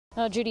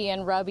Judy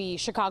and Robbie,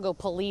 Chicago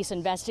police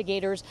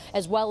investigators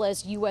as well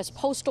as U.S.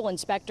 postal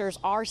inspectors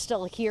are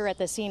still here at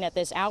the scene at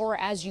this hour.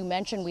 As you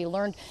mentioned, we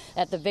learned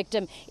that the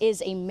victim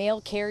is a mail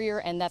carrier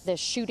and that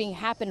this shooting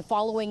happened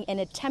following an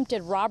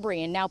attempted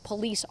robbery. And now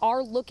police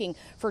are looking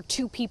for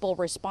two people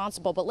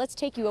responsible. But let's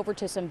take you over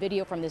to some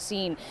video from the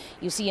scene.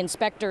 You see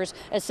inspectors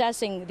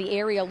assessing the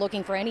area,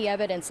 looking for any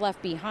evidence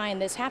left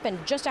behind. This happened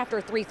just after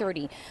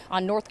 3:30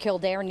 on North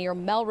Kildare near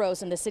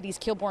Melrose in the city's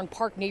Kilbourne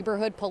Park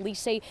neighborhood. Police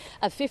say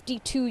a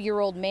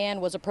 52-year-old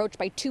man was approached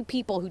by two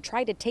people who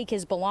tried to take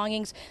his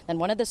belongings. Then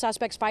one of the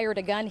suspects fired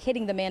a gun,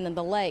 hitting the man in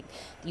the leg.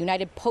 The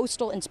United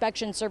Postal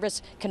Inspection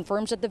Service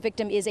confirms that the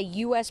victim is a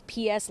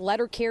USPS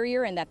letter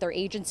carrier and that their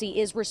agency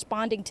is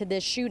responding to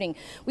this shooting.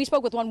 We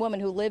spoke with one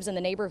woman who lives in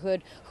the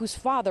neighborhood whose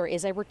father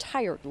is a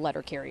retired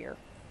letter carrier.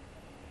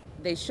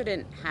 They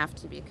shouldn't have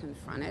to be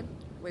confronted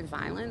with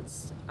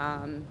violence.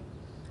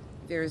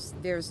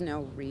 There's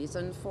no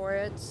reason for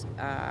it.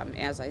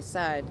 As I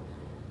said,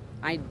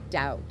 I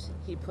doubt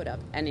he put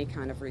up any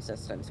kind of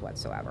resistance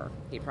whatsoever.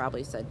 He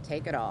probably said,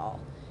 take it all,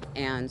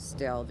 and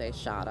still they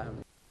shot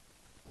him.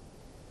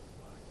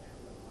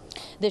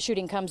 This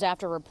shooting comes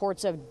after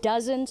reports of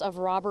dozens of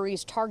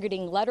robberies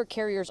targeting letter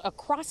carriers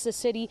across the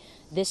city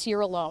this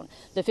year alone.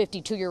 The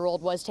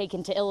 52-year-old was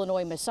taken to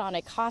Illinois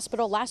Masonic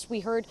Hospital, last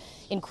we heard,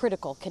 in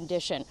critical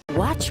condition.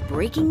 Watch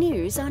breaking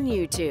news on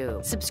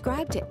YouTube.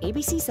 Subscribe to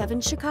ABC 7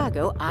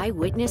 Chicago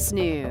Eyewitness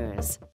News.